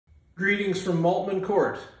Greetings from Maltman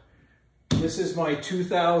Court. This is my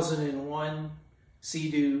 2001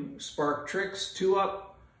 Sea-Doo Spark Trixx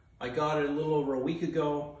 2-Up. I got it a little over a week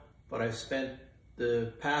ago, but I've spent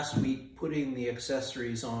the past week putting the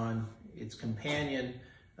accessories on its companion,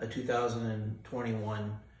 a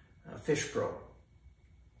 2021 Fish Pro.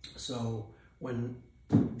 So when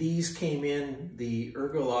these came in, the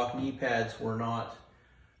Ergolock knee pads were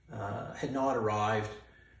had not arrived.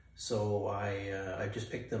 So I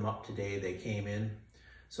just picked them up today. They came in.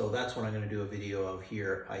 So that's what I'm going to do a video of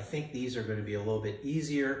here. I think these are going to be a little bit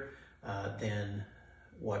easier than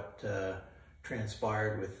what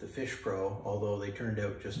transpired with the Fish Pro, although they turned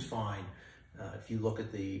out just fine. If you look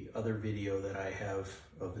at the other video that I have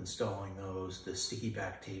of installing those, the sticky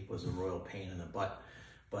back tape was a royal pain in the butt.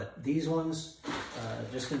 But these ones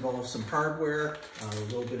just involve some hardware, a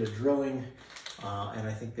little bit of drilling, and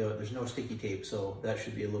I think there's no sticky tape, so that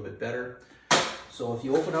should be a little bit better. So if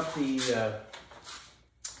you open up the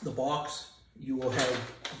box, you will have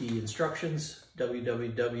the instructions,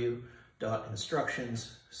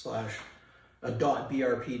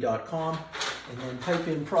 www.instructions.brp.com, and then type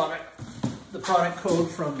in the product code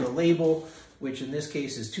from the label, which in this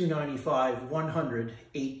case is 295 100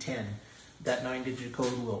 810. That 9-digit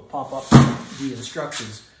code will pop up the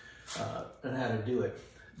instructions on how to do it.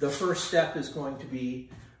 The first step is going to be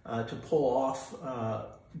to pull off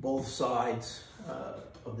both sides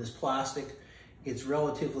of this plastic. It's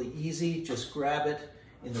relatively easy. Just grab it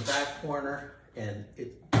in the back corner and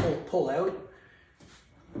pull out,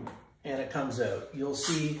 and it comes out. You'll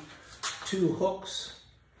see two hooks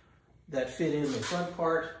that fit in the front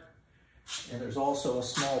part, and there's also a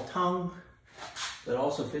small tongue that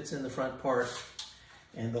also fits in the front part.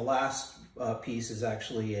 And the last piece is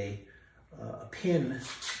actually a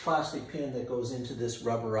plastic pin that goes into this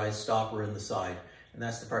rubberized stopper in the side. And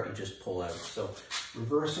that's the part you just pull out. So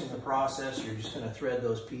reversing the process, you're just going to thread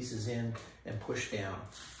those pieces in and push down.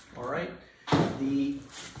 All right. The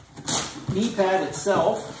knee pad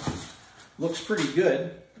itself looks pretty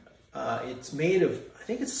good. It's made of, I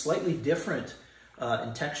think it's slightly different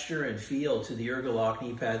in texture and feel to the Ergolock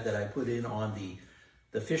knee pad that I put in on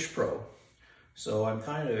the Fish Pro. So I'm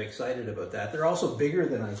kind of excited about that. They're also bigger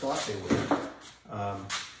than I thought they would.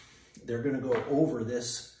 They're going to go over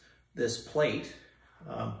this plate.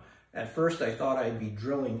 At first I thought I'd be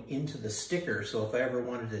drilling into the sticker, so if I ever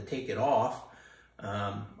wanted to take it off,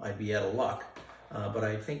 I'd be out of luck. But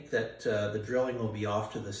I think that the drilling will be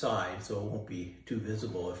off to the side, so it won't be too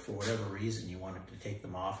visible if for whatever reason you wanted to take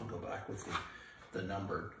them off and go back with the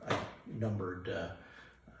numbered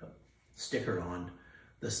sticker on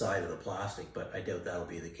the side of the plastic, but I doubt that'll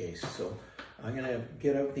be the case. So I'm going to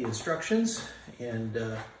get out the instructions and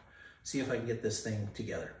see if I can get this thing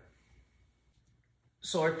together.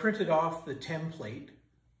 So I printed off the template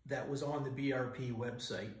that was on the BRP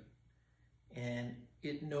website, and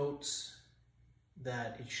it notes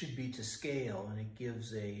that it should be to scale, and it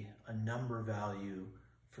gives a number value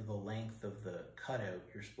for the length of the cutout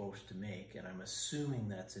you're supposed to make, and I'm assuming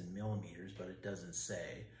that's in millimeters, but it doesn't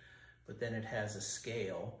say. But then it has a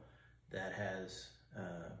scale that has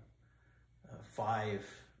 5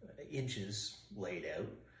 inches laid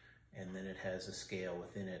out, and then it has a scale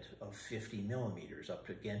within it of 50 millimeters up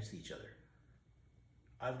against each other.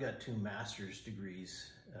 I've got 2 master's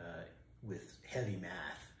degrees with heavy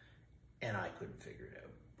math, and I couldn't figure it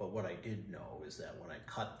out. But what I did know is that when I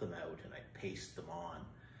cut them out and I paste them on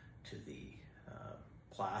to the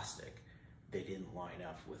plastic, they didn't line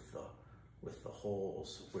up with the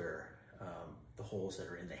holes where the holes that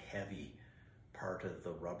are in the heavy part of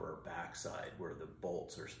the rubber backside where the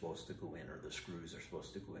bolts are supposed to go in, or the screws are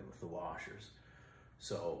supposed to go in with the washers.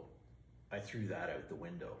 So I threw that out the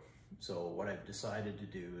window. So what I've decided to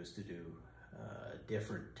do is to do a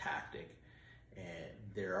different tactic, and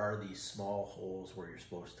there are these small holes where you're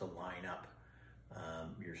supposed to line up.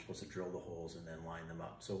 You're supposed to drill the holes and then line them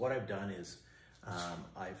up. So what I've done is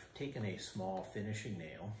I've taken a small finishing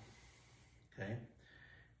nail, okay,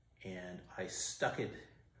 and I stuck it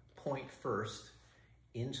point first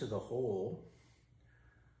into the hole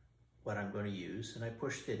what I'm going to use, and I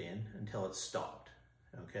pushed it in until it stopped.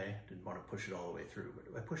 Okay, didn't want to push it all the way through, but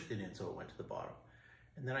I pushed it in so it went to the bottom.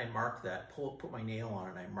 And then I marked that, put my nail on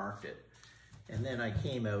it, and I marked it. And then I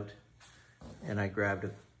came out and I grabbed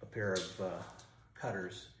a pair of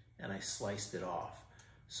cutters and I sliced it off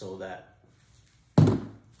so that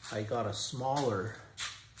I got a smaller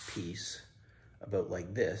piece, about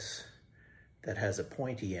like this, that has a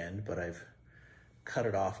pointy end, but I've cut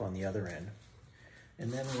it off on the other end.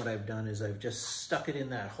 And then what I've done is I've just stuck it in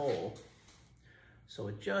that hole so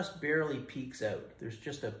it just barely peeks out. There's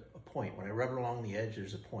just a point. When I rub it along the edge,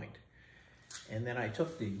 there's a point. And then I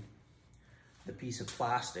took the piece of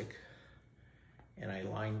plastic and I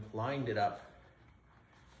lined it up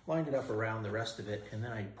around the rest of it, and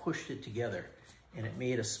then I pushed it together and it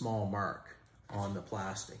made a small mark on the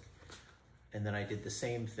plastic. And then I did the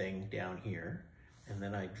same thing down here, and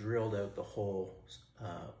then I drilled out the hole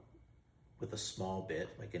with a small bit,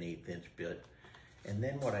 like an 1/8 inch bit. And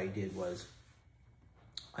then what I did was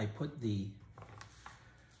I put the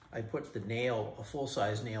nail, a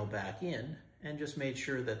full-size nail, back in and just made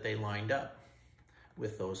sure that they lined up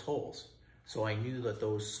with those holes. So I knew that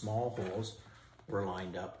those small holes were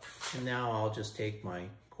lined up. And now I'll just take my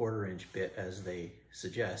 1/4 inch bit as they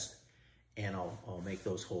suggest, and I'll make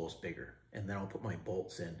those holes bigger. And then I'll put my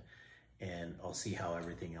bolts in and I'll see how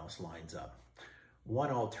everything else lines up.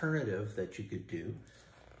 One alternative that you could do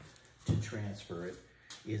to transfer it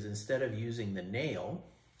is, instead of using the nail,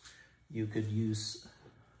 you could use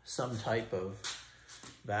some type of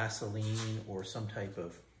Vaseline or some type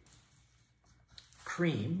of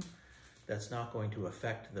cream that's not going to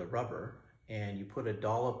affect the rubber, and you put a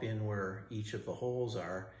dollop in where each of the holes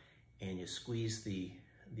are, and you squeeze the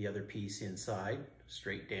other piece inside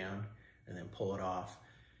straight down and then pull it off,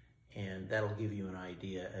 and that'll give you an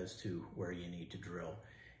idea as to where you need to drill.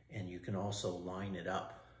 And you can also line it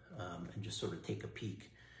up and just sort of take a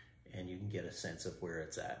peek, and you can get a sense of where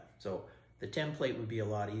it's at. So the template would be a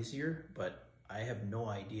lot easier, but I have no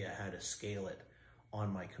idea how to scale it on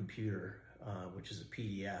my computer, which is a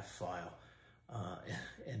PDF file,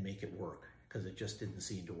 and make it work, because it just didn't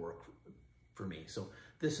seem to work for me. So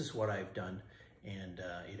this is what I've done, and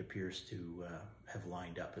it appears to have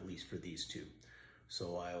lined up, at least for these two.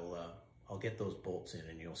 So I'll get those bolts in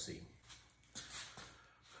and you'll see.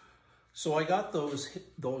 So I got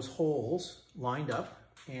those holes lined up,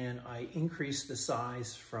 and I increased the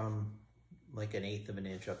size from like an 1/8 of an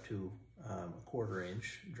inch up to a 1/4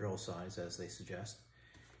 inch drill size, as they suggest.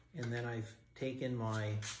 And then I've taken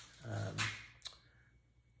my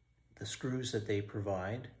the screws that they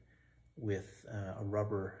provide with a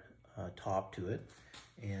rubber top to it,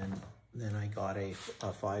 and then I got a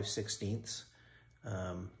 5/16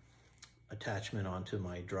 attachment onto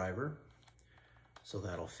my driver, so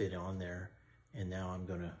that'll fit on there. And now I'm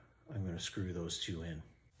gonna screw those two in.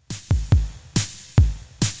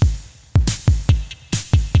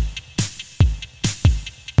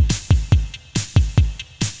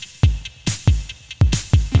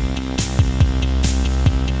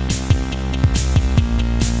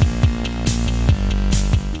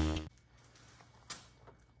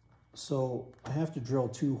 So I have to drill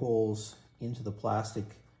 2 holes into the plastic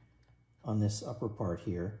on this upper part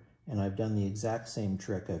here, and I've done the exact same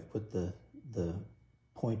trick. I've put the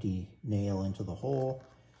pointy nail into the hole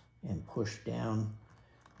and pushed down,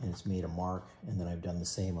 and it's made a mark, and then I've done the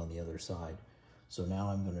same on the other side. So now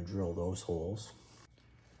I'm going to drill those holes.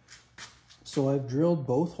 So I've drilled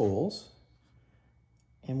both holes,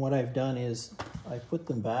 and what I've done is I've put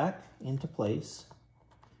them back into place,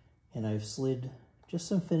 and I've slid just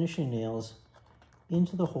some finishing nails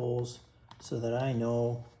into the holes so that I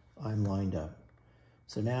know I'm lined up.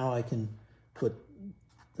 So now I can put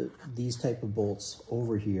these type of bolts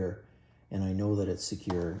over here, and I know that it's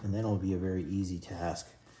secure, and then it'll be a very easy task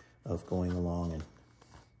of going along and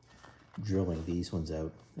drilling these ones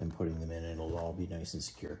out and putting them in, and it'll all be nice and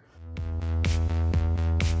secure.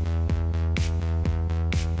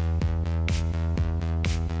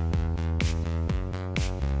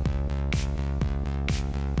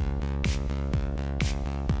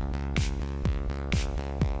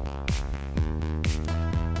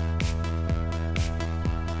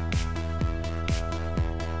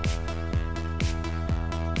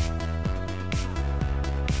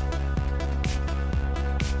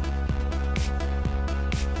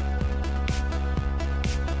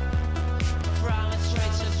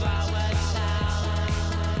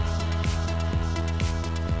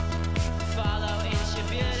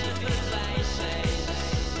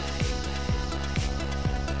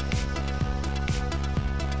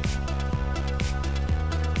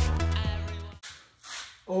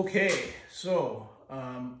 Okay, so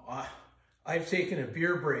I've taken a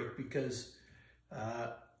beer break because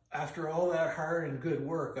after all that hard and good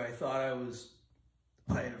work, I thought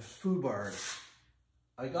I have foobarred.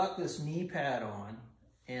 I got this knee pad on,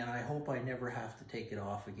 and I hope I never have to take it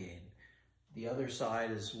off again. The other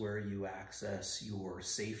side is where you access your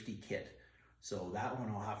safety kit. So that one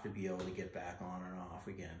I'll have to be able to get back on and off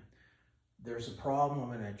again. There's a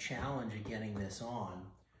problem and a challenge of getting this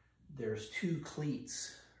on. There's 2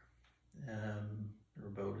 cleats. They're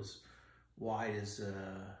about as wide as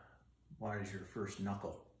your first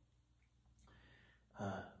knuckle.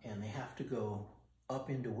 And they have to go up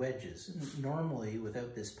into wedges. Normally,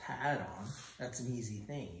 without this pad on, that's an easy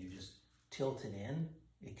thing. You just tilt it in,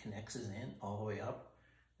 it connects it in all the way up,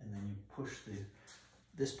 and then you push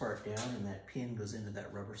this part down and that pin goes into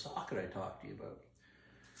that rubber socket I talked to you about.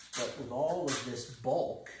 But with all of this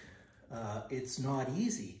bulk, it's not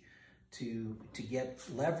easy to get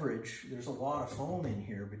leverage. There's a lot of foam in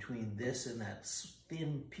here between this and that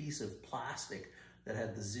thin piece of plastic that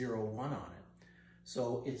had the 01 on it.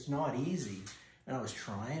 So it's not easy. And I was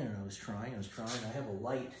trying and I was trying. I have a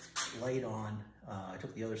light on. I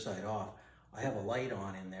took the other side off. I have a light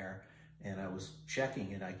on in there, and I was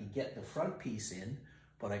checking it. I could get the front piece in,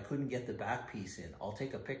 but I couldn't get the back piece in. I'll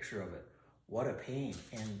take a picture of it. What a pain.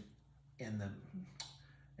 And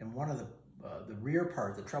one of the rear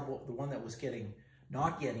part, the one that was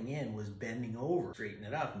not getting in, was bending over. Straighten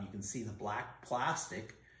it up, and you can see the black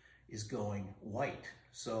plastic is going white.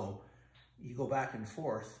 So you go back and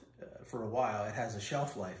forth for a while. It has a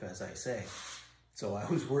shelf life, as I say. So I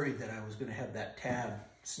was worried that I was going to have that tab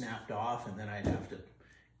snapped off, and then I'd have to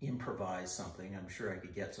improvise something. I'm sure I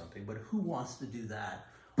could get something, but who wants to do that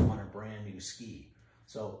on a brand new ski?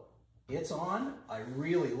 So it's on. I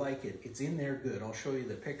really like it. It's in there good. I'll show you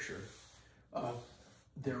the picture.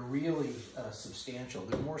 They're really substantial.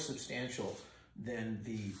 They're more substantial than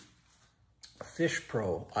the Fish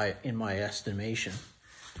Pro, in my estimation.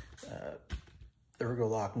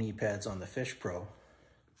 Ergolock knee pads on the Fish Pro,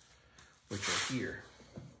 which are here.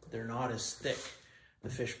 They're not as thick, the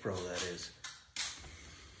Fish Pro that is.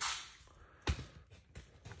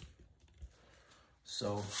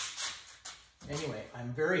 So anyway,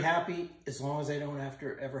 I'm very happy as long as I don't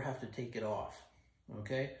ever have to take it off,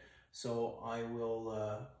 okay? So I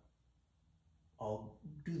will, I'll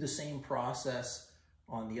do the same process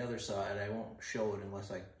on the other side. I won't show it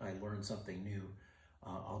unless I learn something new.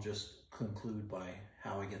 I'll just conclude by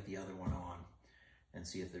how I get the other one on and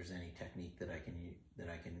see if there's any technique that I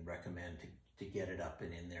can recommend to get it up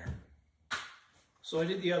and in there. So I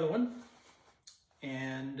did the other one,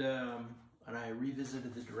 and I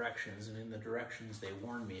revisited the directions, and in the directions they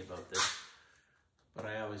warned me about this, but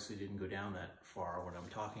I obviously didn't go down that far when I'm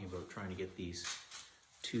talking about trying to get these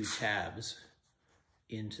two tabs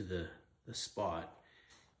into the spot.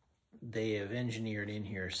 They have engineered in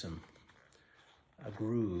here a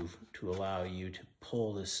groove to allow you to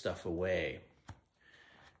pull this stuff away.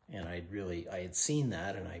 And I had seen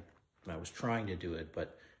that, and I was trying to do it,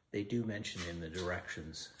 but they do mention in the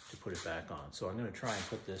directions to put it back on. So I'm going to try and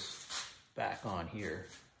put this back on here.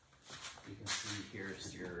 You can see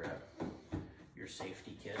here's your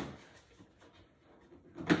safety kit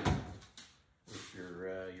with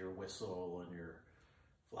your whistle and your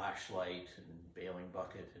flashlight and bailing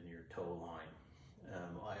bucket and your tow line.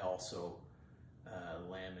 I also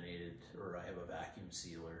laminated, or I have a vacuum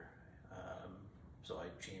sealer, so I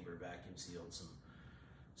chamber vacuum sealed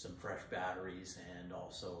some fresh batteries and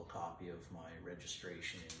also a copy of my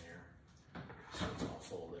registration in there, so it's all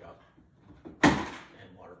folded up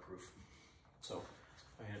and waterproof. So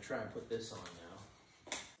I'm going to try and put this on now.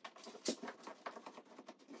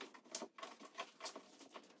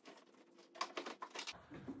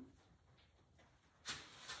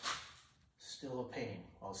 Still a pain.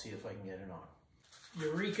 I'll see if I can get it on.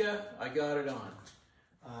 Eureka, I got it on.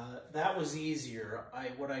 That was easier.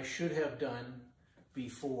 What I should have done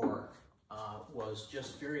before was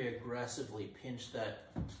just very aggressively pinch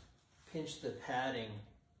the padding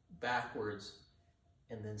backwards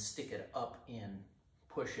and then stick it up in,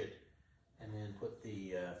 push it, and then put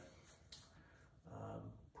the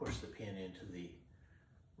push the pin into the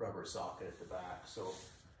rubber socket at the back. So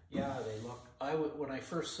yeah, they look. When I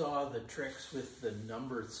first saw the Trixx with the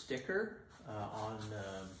numbered sticker on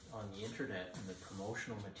the internet and the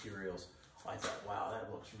promotional materials, I thought, wow,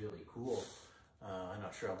 that looks really cool. I'm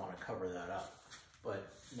not sure I want to cover that up,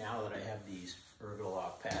 but now that I have these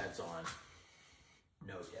Ergolock pads on,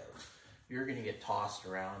 no doubt, you're going to get tossed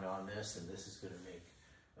around on this, and this is going to make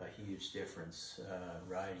a huge difference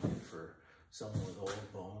riding it for someone with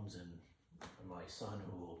old bones and my son,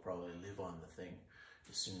 who will probably live on the thing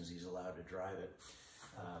as soon as he's allowed to drive it.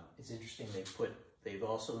 It's interesting, they've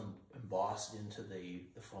also embossed into the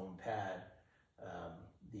foam pad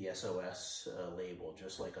the SOS label,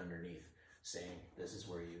 just like underneath, saying this is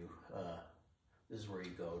where you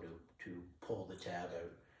go to pull the tab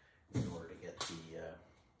out in order to get the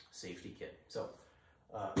safety kit. So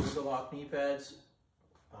Ergolock knee pads.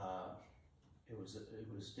 It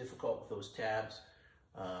was difficult with those tabs,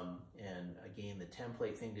 and again, the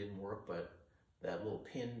template thing didn't work, but that little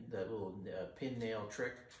pin nail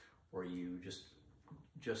trick where you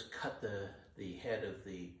just cut the head of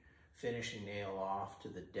the finishing nail off to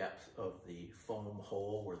the depth of the foam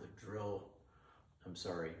hole where the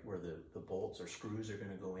where the bolts or screws are going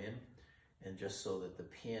to go in, and just so that the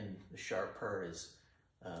pin, the sharp part, is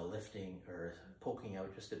lifting or poking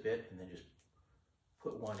out just a bit, and then just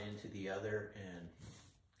put one into the other, and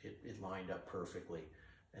it lined up perfectly.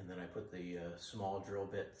 And then I put the small drill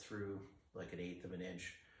bit through, like 1/8 of an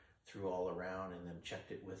inch, through all around, and then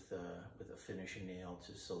checked it with a finishing nail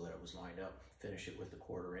so that it was lined up. Finish it with the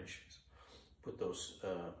 1/4 inch. Put those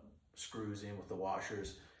screws in with the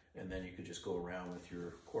washers, and then you could just go around with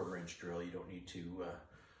your 1/4 inch drill. You don't need to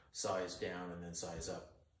size down and then size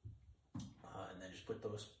up. And then just put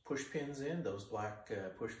those push pins in, those black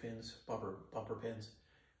push pins, bumper pins,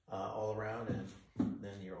 all around. And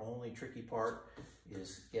then your only tricky part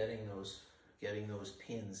is getting those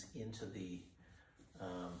pins into the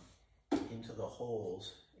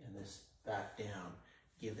holes and this back down,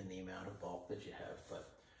 given the amount of bulk that you have.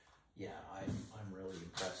 But yeah, I'm really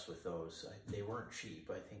impressed with those. They weren't cheap.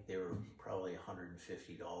 I think they were probably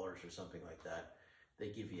 $150 or something like that. They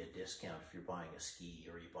give you a discount if you're buying a ski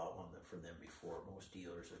or you bought one from them before. Most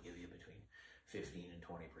dealers will give you between 15 and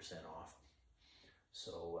 20% off.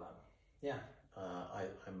 So yeah,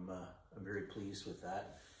 I'm very pleased with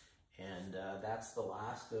that. And that's the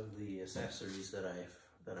last of the accessories that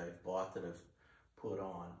I've bought, that I've put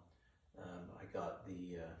on. I got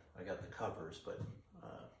the covers, but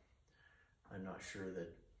I'm not sure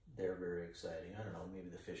that they're very exciting. I don't know, maybe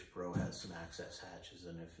the Fish Pro has some access hatches,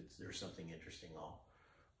 and if there's something interesting,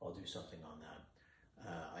 I'll do something on that.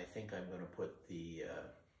 I think I'm going to put the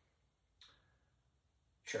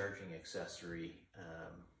charging accessory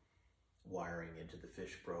wiring into the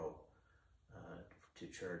Fish Pro to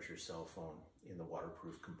charge your cell phone in the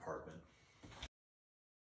waterproof compartment.